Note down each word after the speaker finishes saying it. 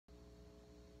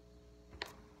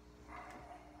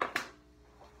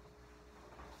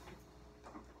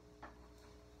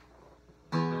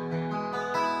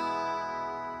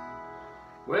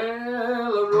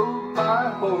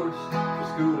horse to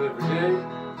school every day.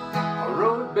 I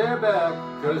rode bareback,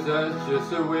 cause that's just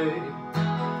the way.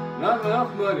 Not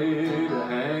enough money to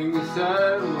hang the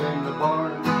saddle in the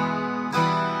barn.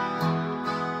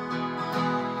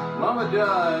 Mama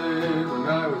died when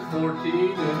I was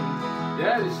 14, and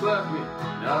Daddy slapped me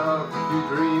out of a few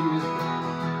dreams.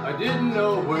 I didn't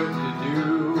know what to do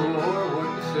or what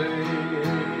to say,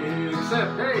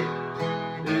 except, hey,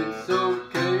 it's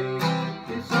okay,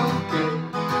 it's okay,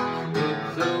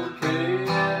 it's okay,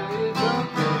 it's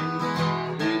okay,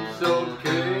 it's okay,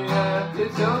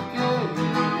 it's okay,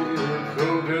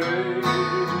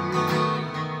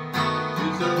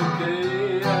 it's okay, it's okay,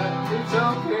 it's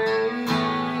okay.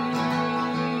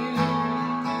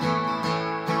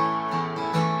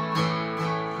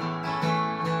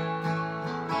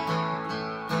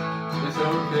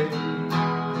 Okay.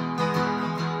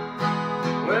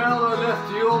 Well, I left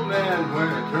the old man when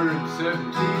I turned 17,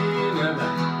 and I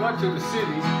got to the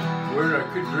city where I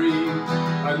could dream.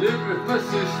 I lived with my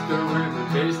sister in the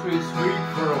basement suite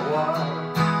for a while.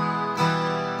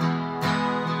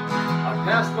 I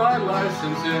passed my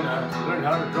license and I learned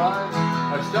how to drive.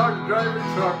 I started driving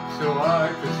truck so I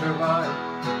could survive.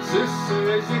 Sister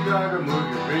says you gotta move,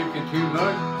 you're drinking too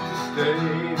much to stay.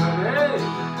 But hey,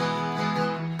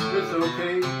 it's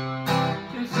okay,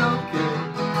 it's okay,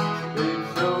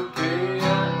 it's okay,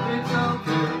 it's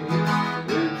okay,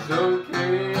 it's okay,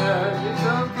 it's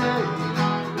okay,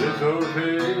 it's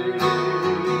okay,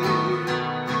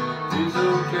 it's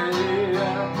okay,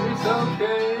 it's okay.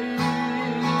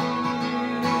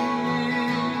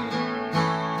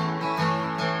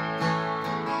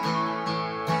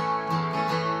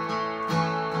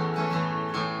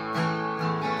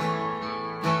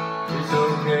 It's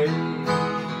okay.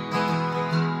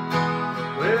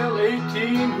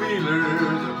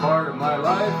 18-wheelers are part of my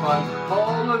life. I'm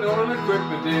hauling oil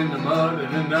equipment in the mud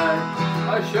and the night.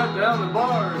 I shut down the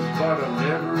bars, but I'm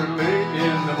never late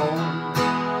in the morning.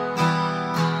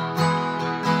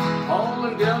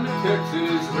 Hauling down to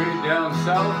Texas, way down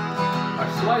south. I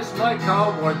sliced my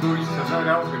cowboy boots to let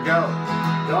out the gout.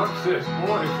 Doc says,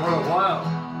 boy, for a while,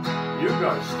 you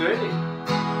gotta stay.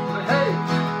 But hey,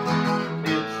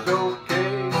 it's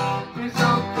okay, it's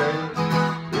okay,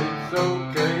 it's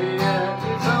okay.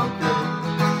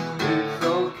 It's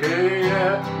okay,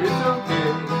 it's okay,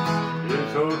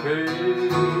 it's okay,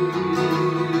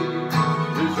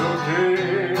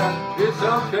 it's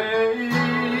okay.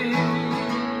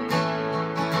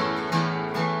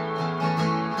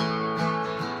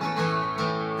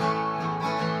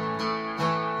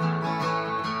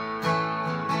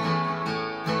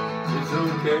 It's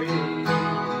okay.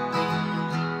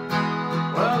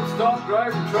 Well, I stopped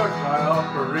driving truck, I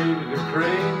operated a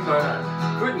crane, but I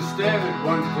couldn't stand it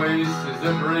one place as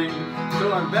it rained. So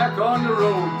I'm back on the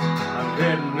road, I'm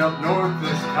heading up north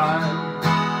this time.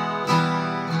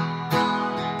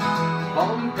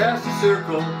 Hauling past the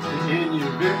circle to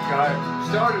Inuvik, I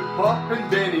started popping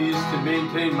bennies to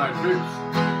maintain my trips.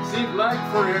 Seemed like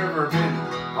forever been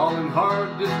hauling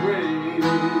hard this way.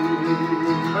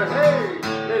 But hey,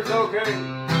 it's okay,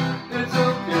 it's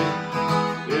okay,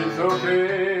 it's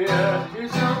okay,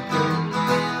 it's okay,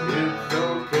 it's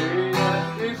okay,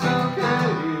 it's okay,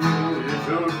 it's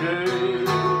okay.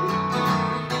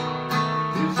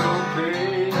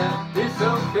 It's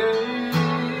okay.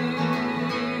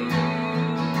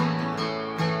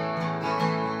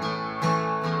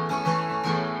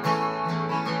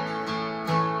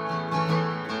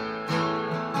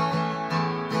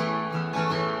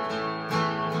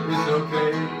 It's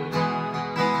okay.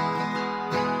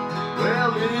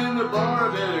 Well, in the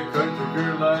bar met a country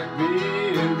girl like me,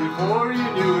 and before you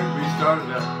knew it, we started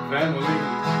a family.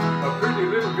 A pretty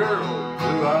little girl,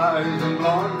 blue eyes and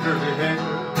blonde curly hair,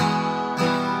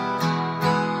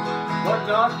 but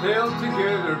not held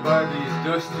together by these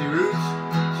dusty roots.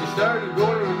 She started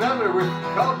going to another with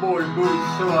cowboy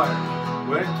boots, so I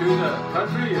went to the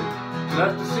country and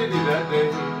left the city that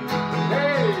day.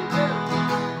 Hey,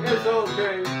 it's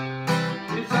okay,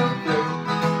 it's okay,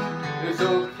 it's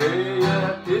okay,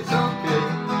 yeah, it's okay,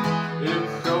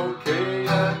 it's okay,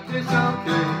 yeah, it's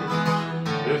okay,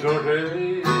 it's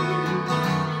okay,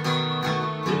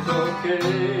 it's okay,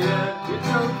 yeah, it's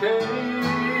okay.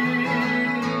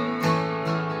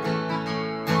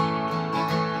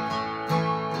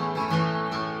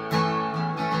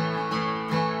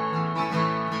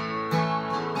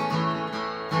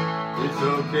 It's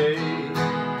okay.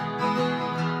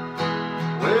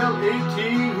 Well,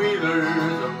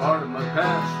 18-wheelers are part of my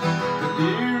past. The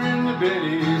deer and the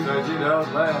bennies I did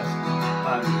outlast.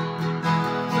 I'm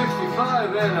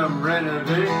 65 and I'm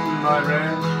renovating my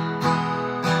ranch.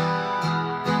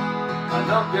 I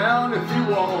knocked down a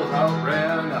few walls,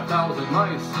 outran 1,000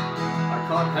 mice. I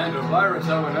caught hantavirus,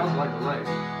 I went out like a light.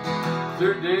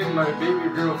 Third day, my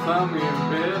baby girl found me in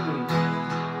bed and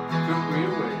took me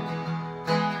away.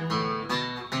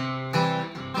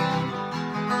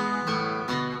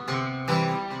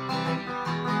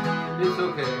 It's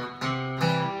okay.